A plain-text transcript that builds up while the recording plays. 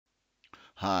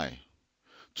Hi,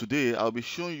 today I'll be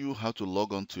showing you how to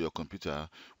log on to your computer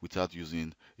without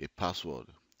using a password.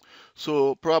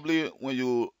 So probably when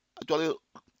you actually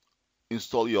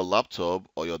install your laptop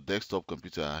or your desktop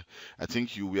computer, I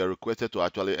think you were requested to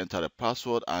actually enter a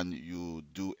password and you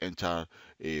do enter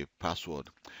a password.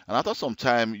 And after some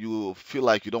time you feel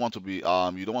like you don't want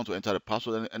to enter a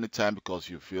password anytime because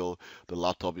you feel the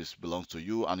laptop belongs to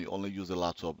you and you only use the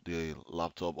laptop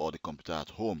or the computer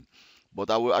at home. But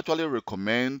I will actually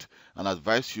recommend and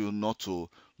advise you not to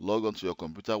log onto your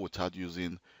computer without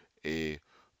using a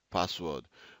password.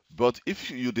 But if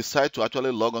you decide to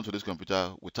actually log onto this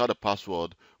computer without a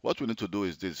password, what we need to do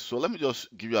is this. So let me just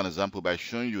give you an example by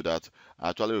showing you that I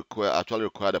actually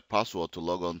require a password to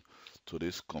log on to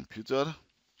this computer.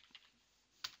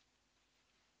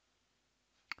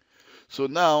 So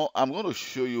now I'm going to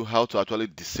show you how to actually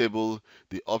disable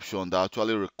the option that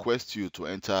actually requests you to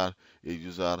enter a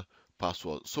user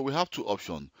password. So we have two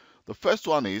options. The first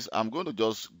one is I'm going to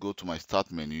just go to my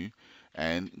start menu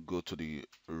and go to the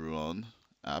run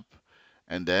app,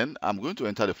 and then I'm going to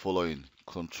enter the following: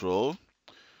 control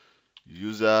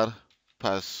user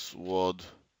password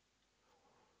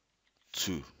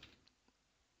 2,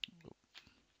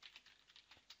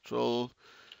 control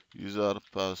user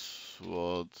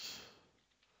password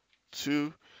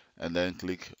 2, and then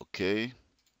click OK.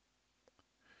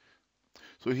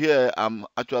 So here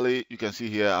you can see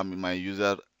here I'm in my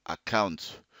user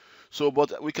account. So,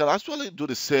 but we can actually do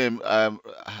the same,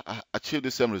 achieve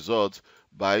the same result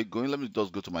by going, let me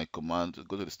just go to my command,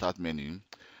 go to the start menu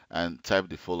and type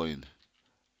the following: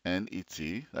 net,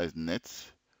 that is net,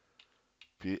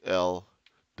 PLWIZ.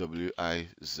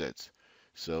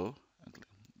 So,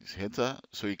 this enter,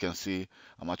 so you can see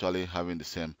I'm actually having the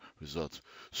same result.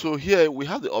 So here we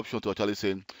have the option to actually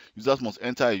say users must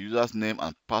enter a user's name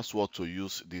and password to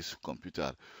use this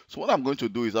computer. So what I'm going to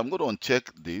do is I'm going to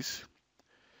uncheck this.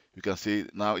 You can see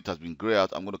now it has been grayed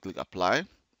out. I'm going to click apply.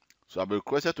 So I'll be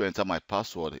requested to enter my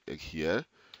password here.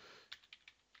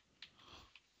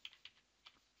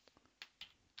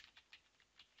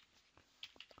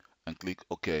 And click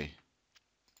OK.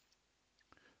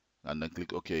 And then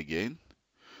click OK again.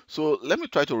 So let me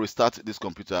try to restart this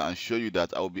computer and show you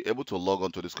that I will be able to log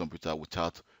onto this computer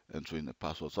without entering a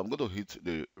password. So I'm going to hit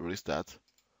the restart.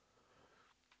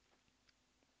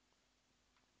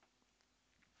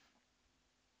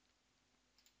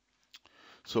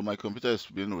 So my computer is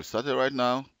being restarted right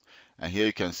now, and here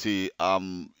you can see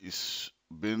I'm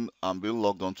being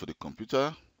logged onto the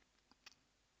computer.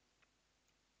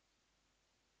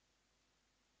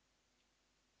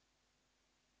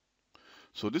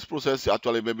 So this process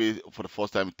actually, maybe for the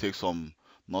first time, it takes some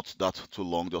not that too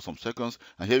long, just some seconds.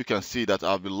 And here you can see that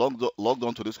I've been logged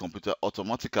onto this computer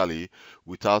automatically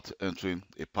without entering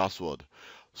a password.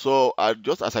 So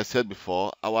just as I said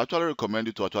before, I will actually recommend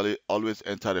you to actually always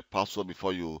enter a password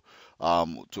before you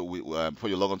before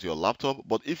you log onto your laptop.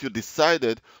 But if you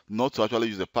decided not to actually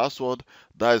use a password,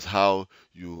 that is how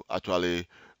you actually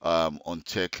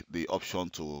uncheck the option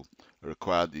to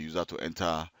require the user to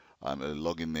enter a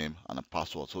login name and a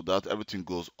password, so that everything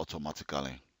goes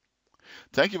automatically.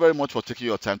 Thank you very much for taking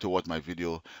your time to watch my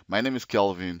video. My name is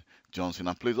Kelvin Johnson,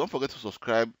 and please don't forget to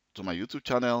subscribe to my YouTube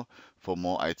channel for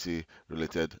more IT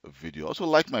related video. Also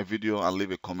like my video and leave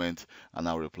a comment, and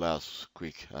I'll reply as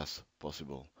quick as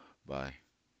possible. Bye.